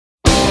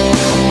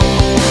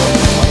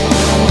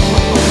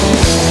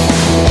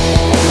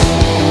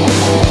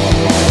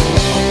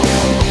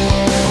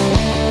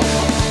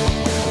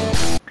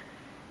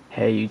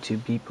Hey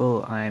YouTube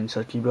people, I'm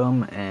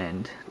Bum,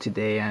 and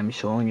today I'm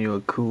showing you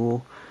a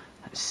cool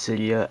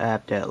Cydia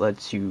app that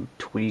lets you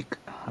tweak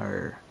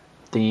or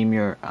theme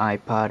your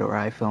iPod or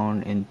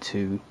iPhone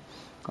into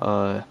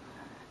a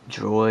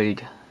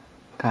Droid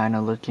kind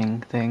of looking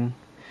thing.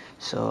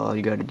 So all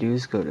you gotta do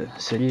is go to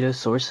Cydia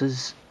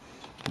sources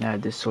and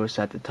add this source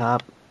at the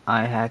top,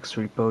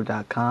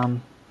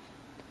 ihacksrepo.com.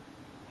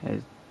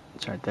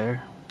 It's right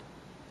there.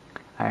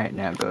 Alright,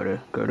 now go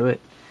to it,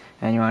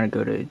 and you want to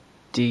go to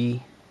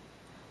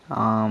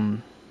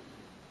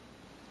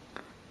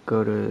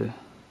go to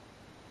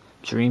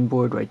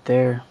Dreamboard right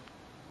there.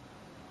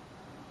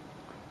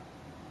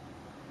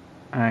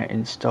 Alright,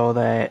 install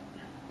that.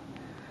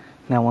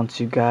 Now once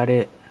you got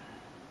it,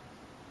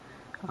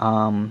 you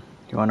want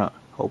to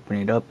open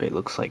it up. It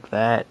looks like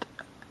that.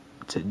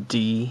 It's a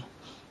D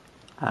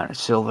on a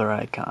silver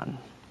icon,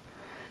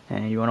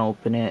 and you want to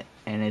open it,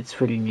 and it's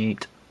pretty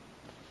neat.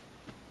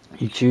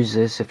 You choose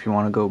this if you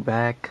want to go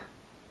back,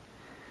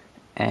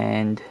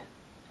 and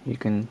you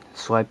can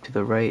swipe to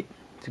the right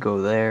to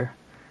go there,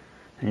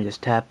 and you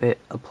just tap it,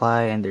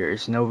 apply, and there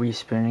is no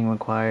respinning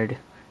required.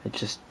 It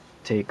just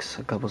takes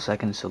a couple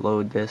seconds to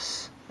load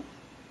this.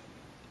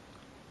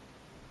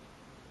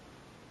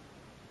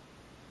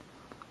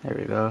 There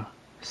we go,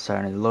 it's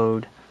starting to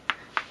load,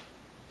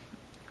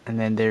 and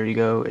then there you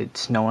go, it's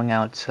snowing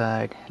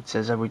outside. It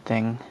says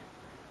everything.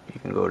 You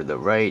can go to the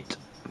right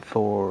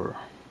for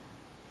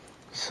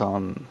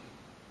some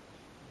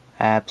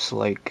apps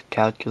like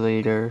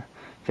calculator,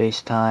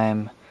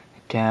 FaceTime,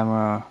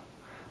 camera,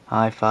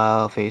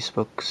 iFile,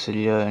 Facebook,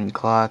 Cydia, and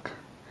clock.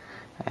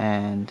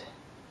 And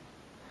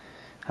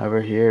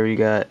over here we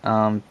got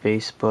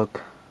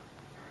Facebook.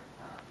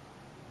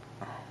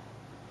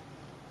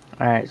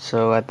 Alright,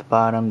 so at the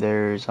bottom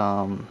there's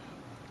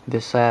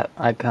this app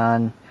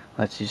icon.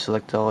 Lets you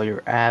select all your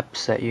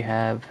apps that you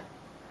have.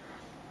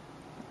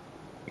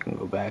 You can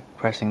go back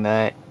pressing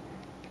that.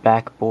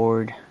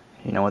 Backboard,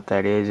 you know what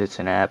that is. It's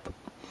an app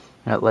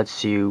that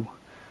lets you,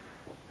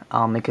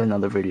 I'll make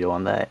another video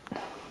on that.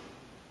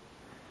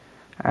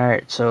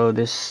 Alright, so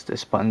this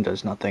button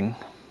does nothing,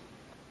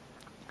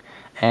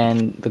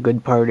 and the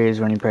good part is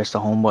when you press the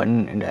home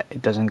button and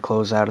it doesn't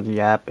close out of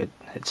the app, it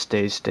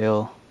stays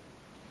still.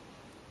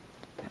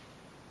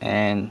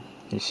 And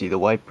you see the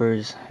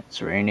wipers,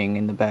 it's raining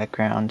in the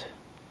background.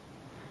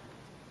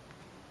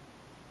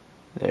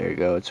 There you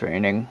go, it's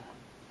raining.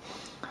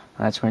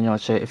 That's when you'll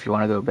say if you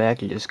want to go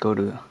back, you just go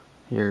to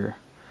your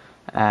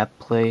app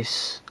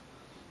place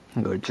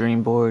and go to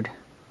Dreamboard.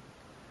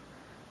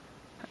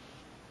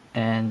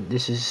 And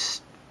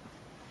this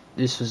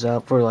was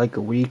out for like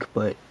a week,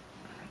 but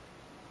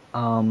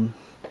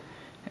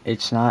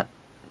it's not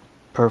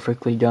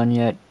perfectly done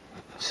yet,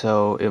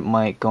 so it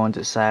might go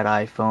into sad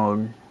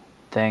iPhone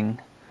thing.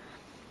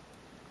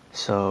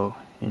 So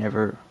you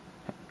never,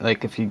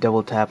 like, if you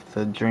double tap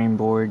the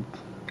Dreamboard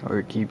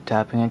or keep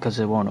tapping it because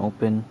it won't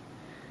open,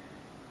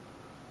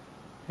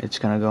 it's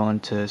gonna go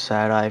into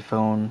sad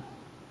iPhone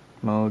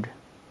mode.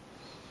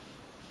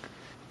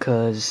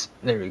 Cause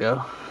there we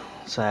go,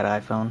 sad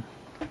iPhone.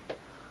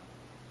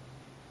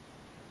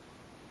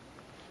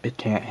 It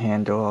can't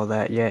handle all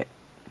that yet.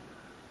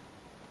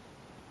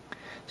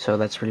 So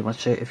that's pretty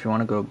much it. If you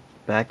want to go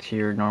back to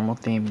your normal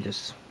theme,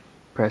 just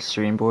press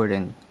Dreamboard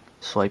and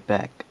swipe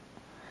back.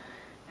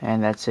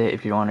 And that's it.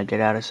 If you want to get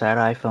out of sad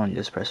iPhone,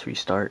 just press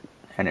restart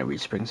and it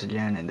resprings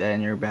again, and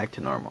then you're back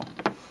to normal.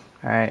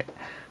 Alright,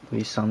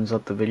 please thumbs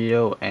up the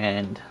video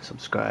and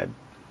subscribe.